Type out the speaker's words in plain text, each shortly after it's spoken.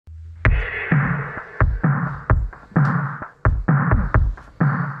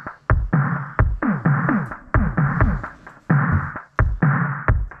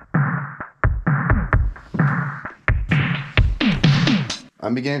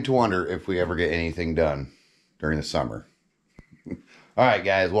I'm beginning to wonder if we ever get anything done during the summer. All right,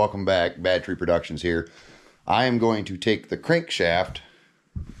 guys, welcome back. Bad Tree Productions here. I am going to take the crankshaft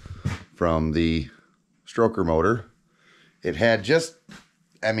from the stroker motor. It had just,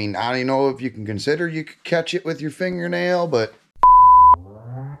 I mean, I don't even know if you can consider you could catch it with your fingernail, but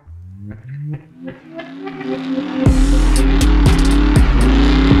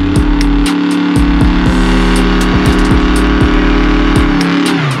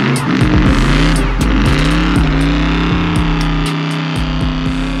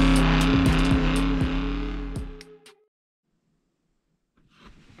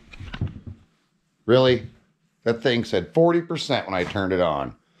really, that thing said 40% when I turned it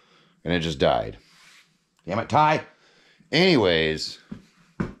on, and it just died. Damn it, Ty. Anyways,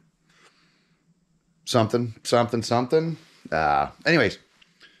 something. Anyways,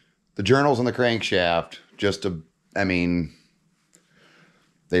 the journals on the crankshaft, I mean,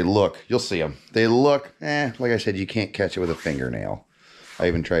 they look, you'll see them. They look, like I said, you can't catch it with a fingernail. I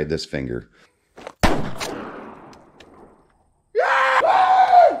even tried this finger.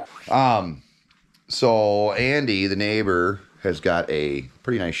 So Andy, the neighbor, has got a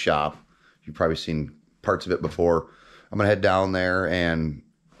pretty nice shop. You've probably seen parts of it before. I'm going to head down there and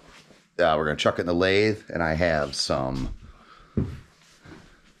we're going to chuck it in the lathe. And I have some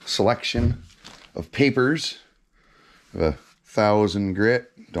selection of papers. I have 1,000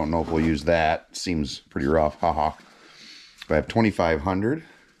 grit. Don't know if we'll use that. Seems pretty rough. Haha. But I have 2,500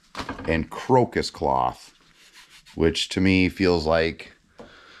 and crocus cloth, which to me feels like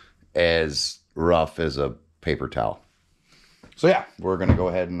as rough as a paper towel. So yeah, we're gonna go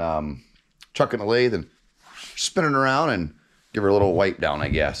ahead and chuck it in the lathe and spin it around and give her a little wipe down, I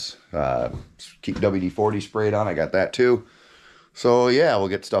guess. Keep WD-40 sprayed on. I got that too. So yeah, we'll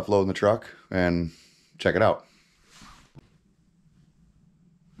get stuff loaded in the truck and check it out.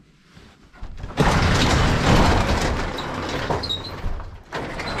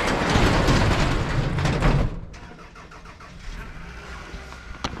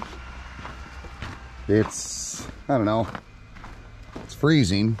 It's, I don't know, it's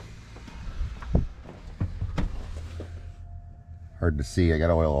freezing. Hard to see, I got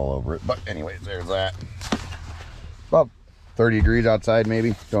oil all over it. But anyways, there's that. About 30 degrees outside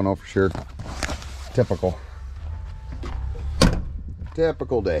maybe, don't know for sure. Typical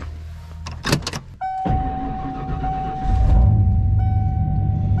day.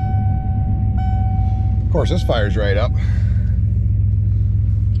 Of course, this fire's right up.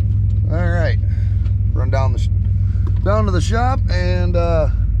 All right. Run down to the shop and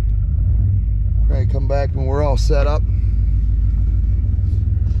probably come back when we're all set up.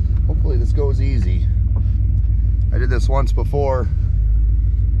 Hopefully this goes easy. I did this once before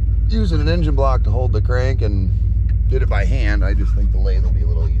using an engine block to hold the crank and did it by hand. I just think the lathe will be a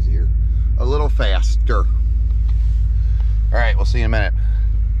little easier, a little faster. All right, we'll see you in a minute.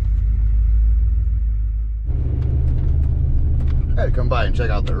 I had to come by and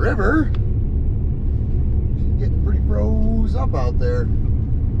check out the river. Getting pretty froze up out there.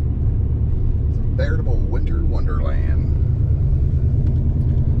 It's a veritable winter wonderland.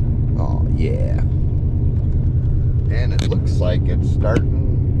 Oh yeah. And it looks like it's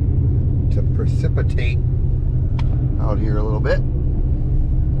starting to precipitate out here a little bit.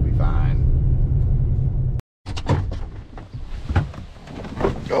 We'll be fine.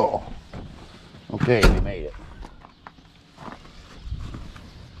 Oh. Okay, we made it.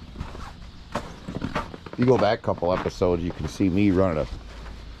 If you go back a couple episodes, you can see me running a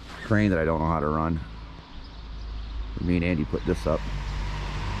crane that I don't know how to run. Me and Andy put this up.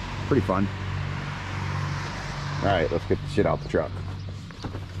 Pretty fun. All right, let's get the shit out the truck.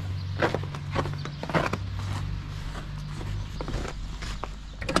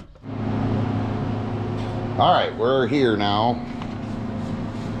 All right, we're here now.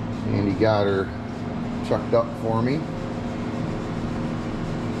 Andy got her chucked up for me.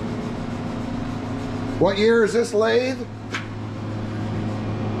 What year is this lathe? I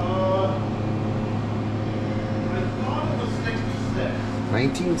thought it was 66.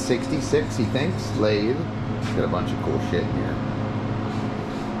 1966, he thinks, lathe. Got a bunch of cool shit in here.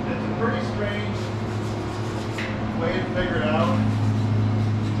 It's a pretty strange way to figure it out.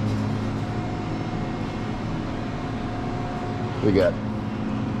 We got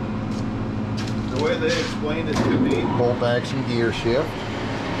The way they explained it to me. bolt action gear shift.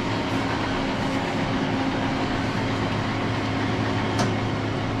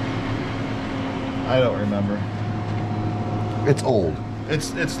 I don't remember. It's old.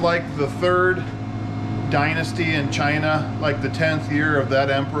 It's like the third dynasty in China, like the 10th year of that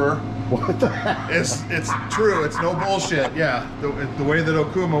emperor. What the heck? It's true. It's no bullshit. Yeah, the way that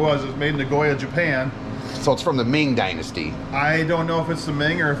Okuma was, it was made in Nagoya, Japan. So it's from the Ming Dynasty. I don't know if it's the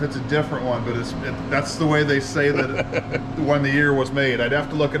Ming or if it's a different one, but that's the way they say that when the year was made. I'd have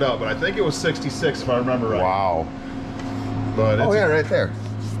to look it up, but I think it was 66 if I remember right. Wow. But Oh yeah, right there.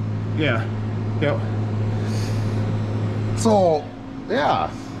 Yeah. Yep. So yeah,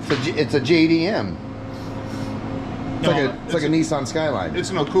 it's a JDM. It's like a Nissan Skyline. It's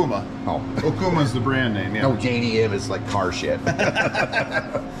an Okuma. Oh. Okuma's the brand name, yeah. No, JDM is like car shit.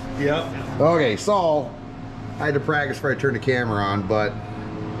 Yep. Okay, so I had to practice before I turned the camera on, but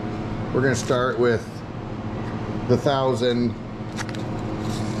we're gonna start with the 1,000,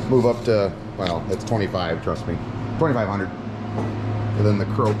 move up to, well, it's 25, trust me, 2,500, and then the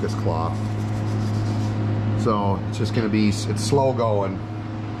crocus cloth. So it's just gonna be, it's slow going.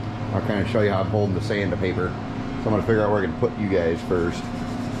 I'll kind of show you how I'm holding the sandpaper. So I'm gonna figure out where I can put you guys first.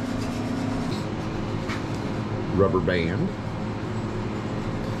 Rubber band.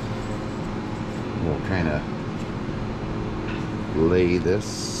 We'll kind of lay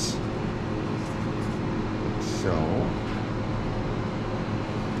this so.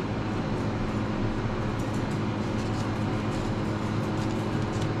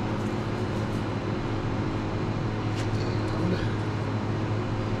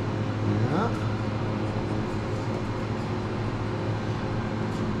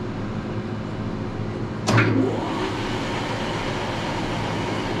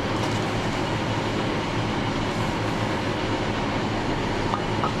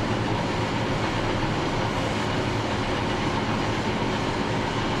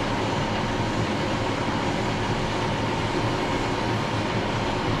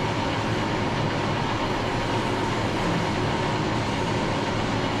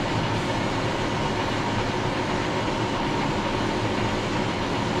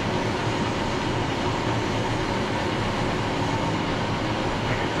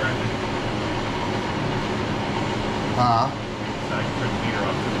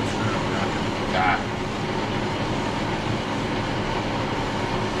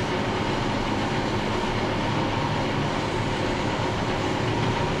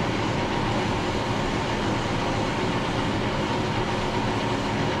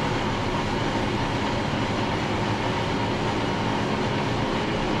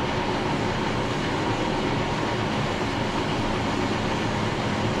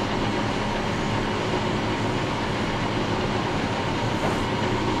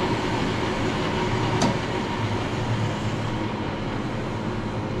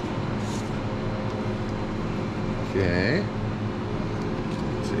 Okay.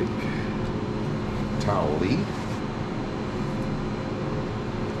 Take towel-y.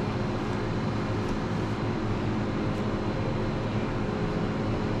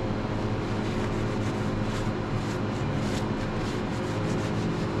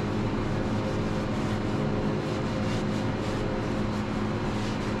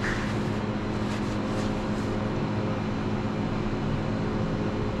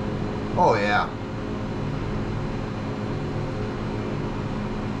 Oh yeah.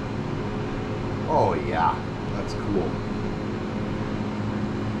 Oh yeah, that's cool.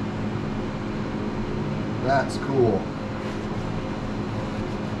 That's cool.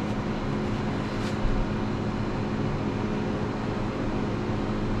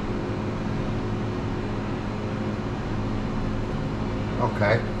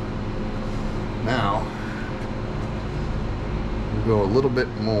 Okay. Now, we'll go a little bit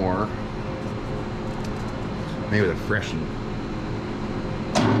more. Maybe with a freshie.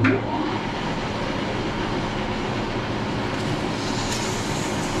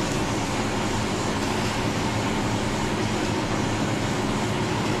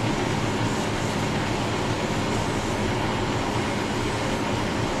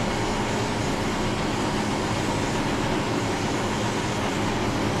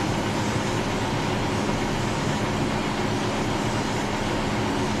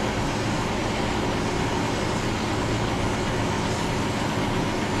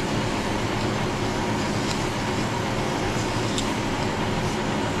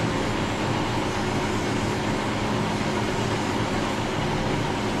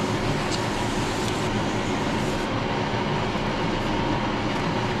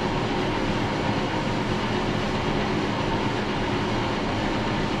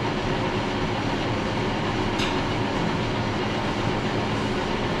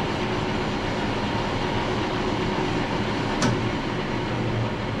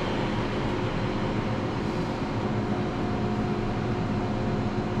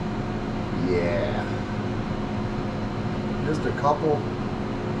 Just a couple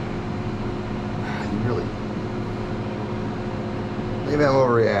maybe I'm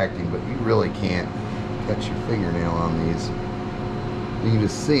overreacting, but you really can't catch your fingernail on these. You can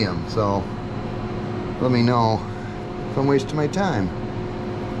just see them, so let me know if I'm wasting my time.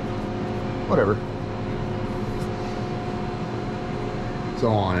 Whatever. So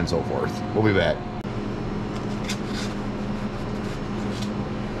on and so forth. We'll be back.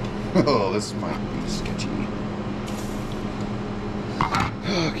 Oh, this might be sketchy.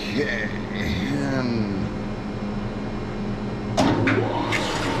 Okay, and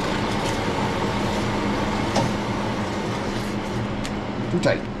too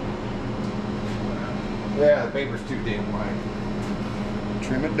tight. Yeah, the paper's too damn wide.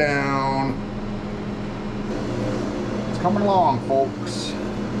 Trim it down. It's coming along, folks.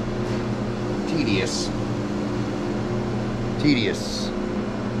 Tedious. Tedious.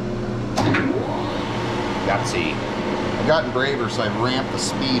 Gutsy. I've gotten braver, so I've ramped the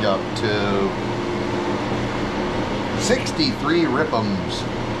speed up to 63 rip'ems.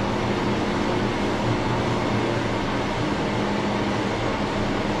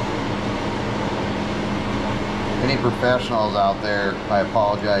 Any professionals out there, I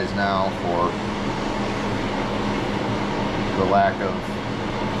apologize now for the lack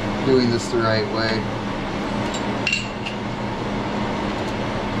of doing this the right way.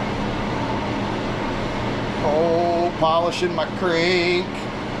 Oh, polishing my crank.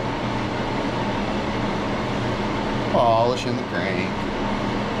 Polishing the crank.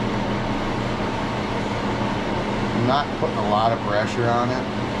 I'm not putting a lot of pressure on it.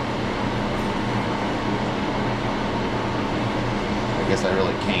 I guess I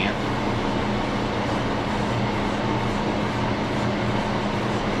really can't.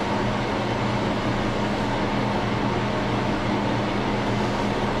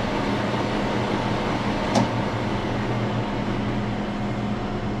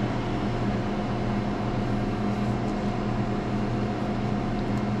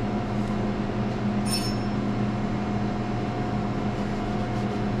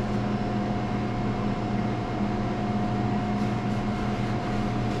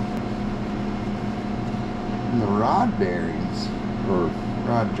 And the rod bearings or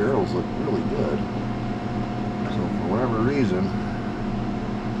rod journals look really good. So for whatever reason,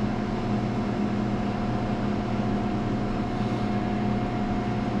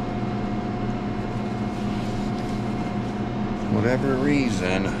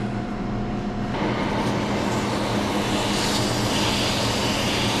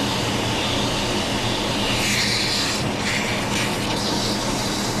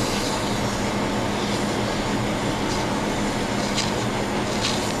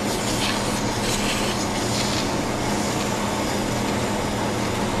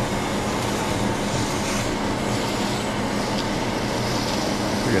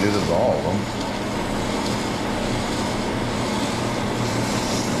 I think I do this with all of them.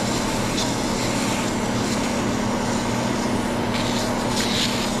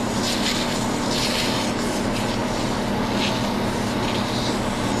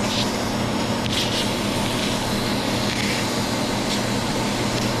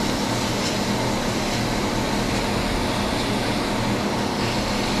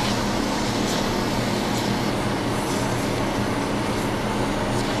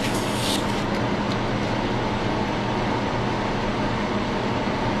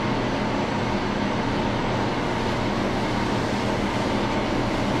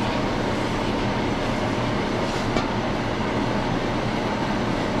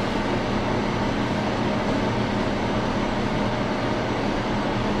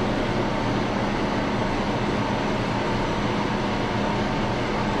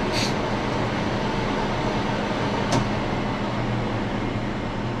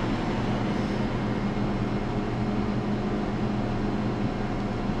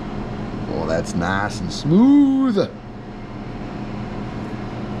 Oh, that's nice and smooth.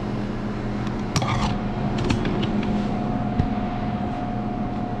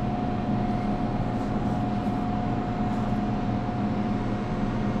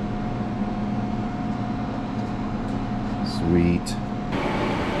 Sweet.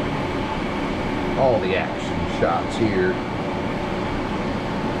 All the action shots here.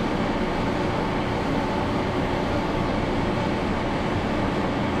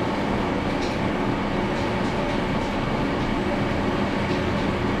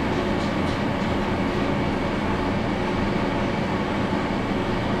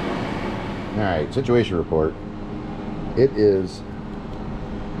 Alright, situation report. It is,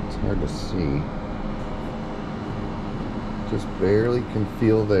 it's hard to see. Just barely can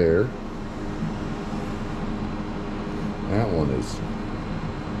feel there. That one is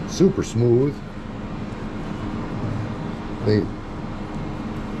super smooth.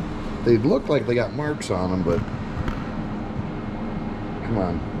 They look like they got marks on them, but come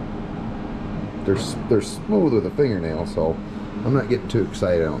on. They're smooth with a fingernail, so I'm not getting too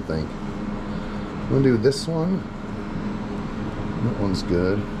excited, I don't think. I'm gonna do this one. That one's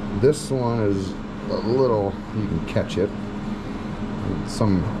good. This one is a little, you can catch it.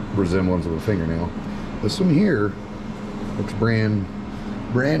 Some resemblance of a fingernail. This one here looks brand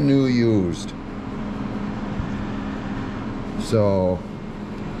new used. So,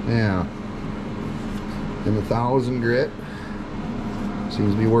 yeah. And the 1000 grit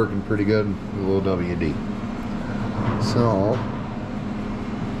seems to be working pretty good with a little WD. So,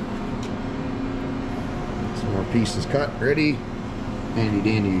 some more pieces cut, ready. Handy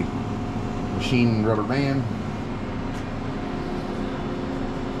dandy machine rubber band.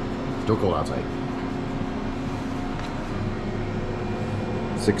 Still cold outside.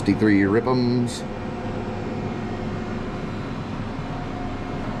 63 rip'ems.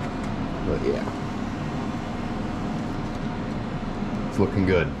 But yeah. It's looking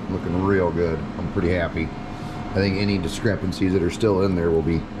good. Looking real good. I'm pretty happy. I think any discrepancies that are still in there will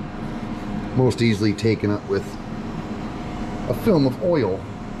be most easily taken up with a film of oil.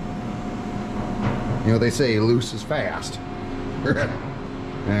 You know, they say loose is fast.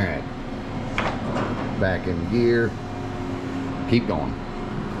 Alright. Back in gear. Keep going.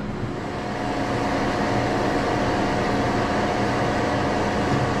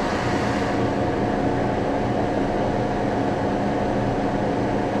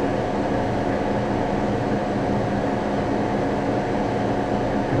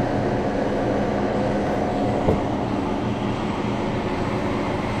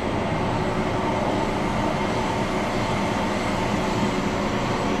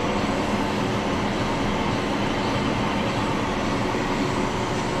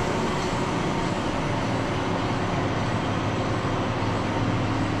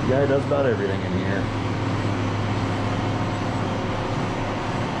 Guy does about everything in here.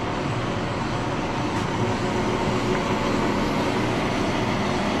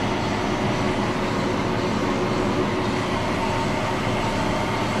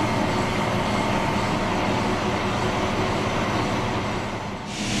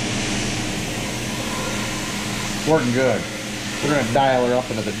 Working good. We're going to dial her up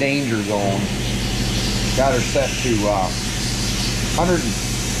into the danger zone. Got her set to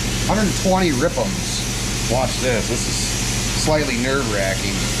 120 rip'ems. Watch this. This is slightly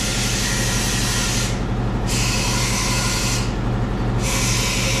nerve-wracking.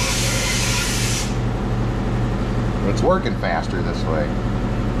 But it's working faster this way.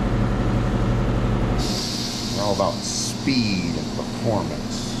 We're all about speed and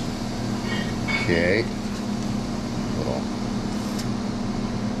performance. Okay.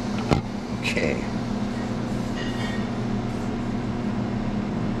 Okay.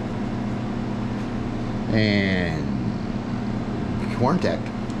 And contact.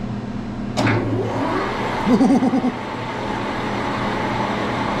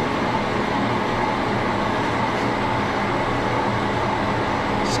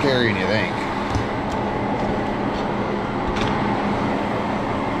 Scarier than you think.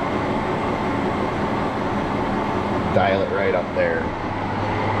 Dial it right up there.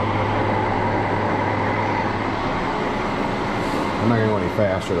 I'm not gonna go any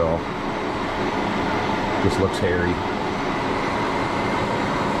faster though. This looks hairy.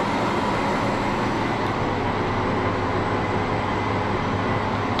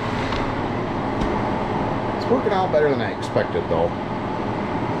 It's working out better than I expected though.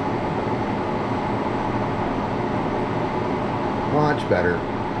 Much better.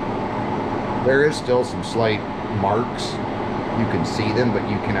 There is still some slight marks. You can see them, but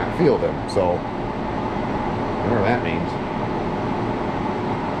you cannot feel them. So, whatever that means.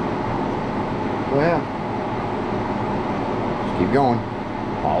 Well, just keep going.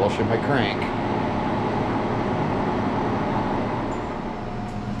 Polishing my crank.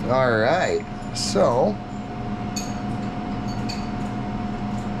 Alright, so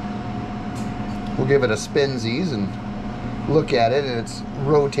we'll give it a spinsies and look at it and its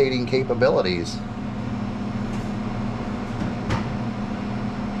rotating capabilities.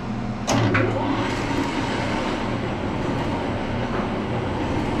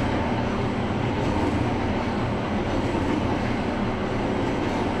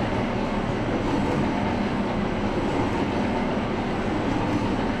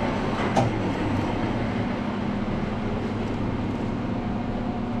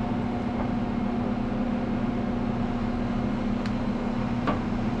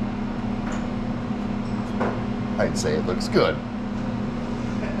 I'd say it looks good.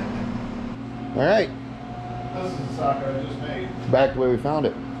 All right. This is the socket I just made. Back the way we found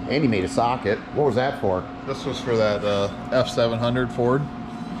it. And he made a socket. What was that for? This was for that F700 Ford.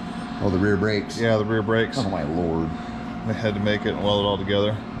 Oh, the rear brakes. Yeah, the rear brakes. Oh my lord. I had to make it and weld it all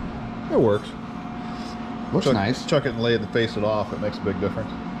together. It works. Looks nice. Chuck it and lay it and face it off. It makes a big difference.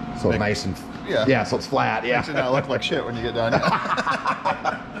 So nice and yeah, so it's flat. Yeah. Makes it not look like shit when you get done.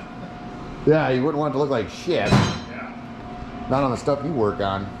 Yeah, you wouldn't want it to look like shit. Yeah. Not on the stuff you work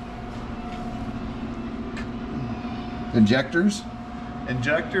on. Injectors?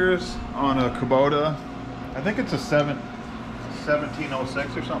 Injectors on a Kubota. I think it's a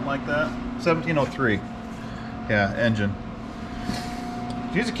 1706 or something like that. 1703. Yeah, engine.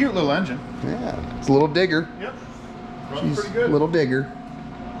 She's a cute little engine. Yeah, it's a little digger. Yep. Runs She's pretty good. a little digger.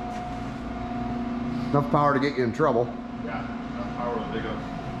 Enough power to get you in trouble. Yeah, enough power to dig up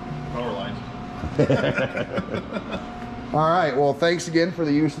power lines. All right, well, thanks again for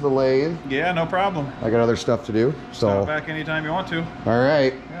the use of the lathe. Yeah, no problem. I got other stuff to do, so. Stop back anytime you want to. All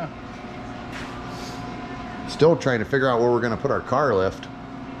right. Yeah. Still trying to figure out where we're going to put our car lift.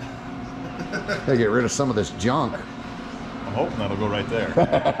 Gotta get rid of some of this junk. I'm hoping that'll go right there.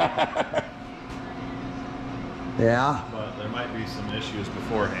 Yeah. But there might be some issues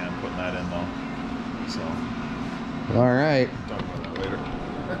beforehand putting that in though. So. All right. Talk about that later.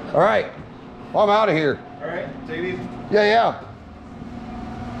 All right. Well, I'm out of here. All right. Take it easy. Yeah.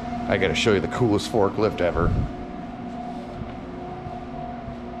 I got to show you the coolest forklift ever.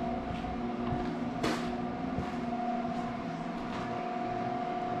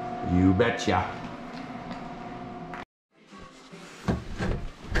 You betcha.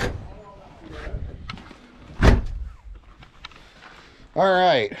 All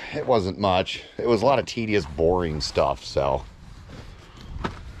right, it wasn't much. It was a lot of tedious, boring stuff, so.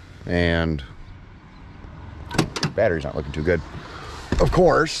 And battery's not looking too good. Of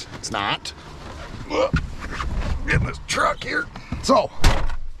course, it's not. Get in this truck here. So,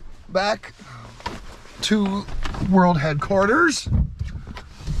 back to world headquarters.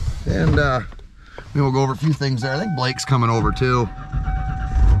 And maybe we'll go over a few things there. I think Blake's coming over too.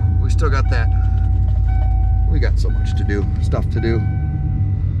 We still got that. We got so much to do, stuff to do.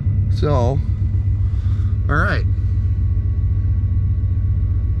 So, all right.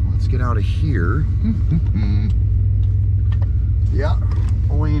 Let's get out of here. Yeah,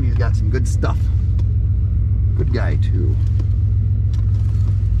 oh, Andy's got some good stuff. Good guy too.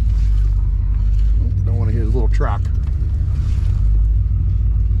 Don't want to hit his little truck.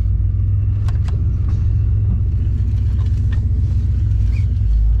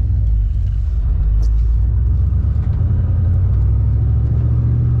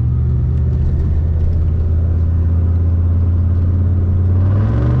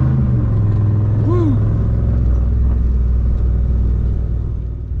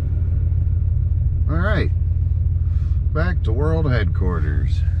 Back to world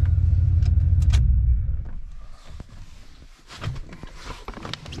headquarters.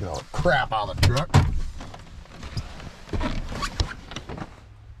 Get all the crap out of the truck.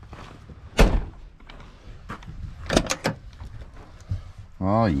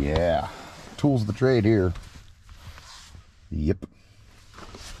 Oh yeah, tools of the trade here. Yep.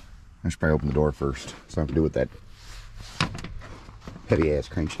 I should probably open the door first. Something to do with that heavy ass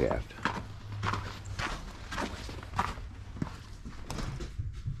crankshaft.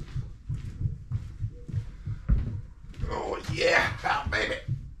 Yeah, oh, baby.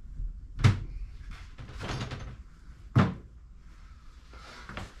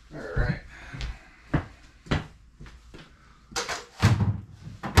 All right.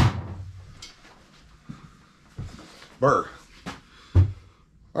 Burr.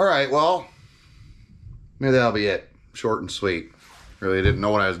 All right, well, maybe that'll be it. Short and sweet. Really didn't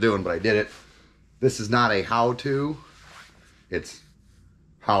know what I was doing, but I did it. This is not a how-to. It's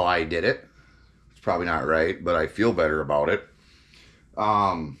how I did it. Probably not right, but I feel better about it.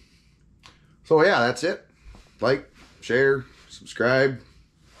 So yeah, that's it. Like, share, subscribe,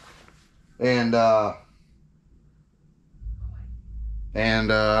 and I don't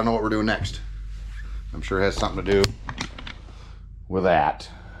know what we're doing next. I'm sure it has something to do with that,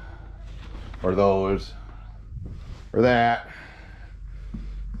 or those, or that.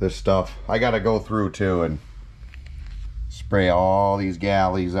 This stuff I gotta go through too and spray all these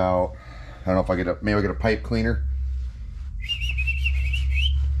galleys out. I don't know if I maybe I'll get a pipe cleaner.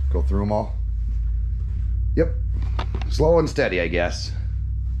 Go through them all. Yep. Slow and steady, I guess.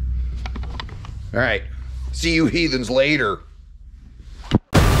 All right. See you heathens later.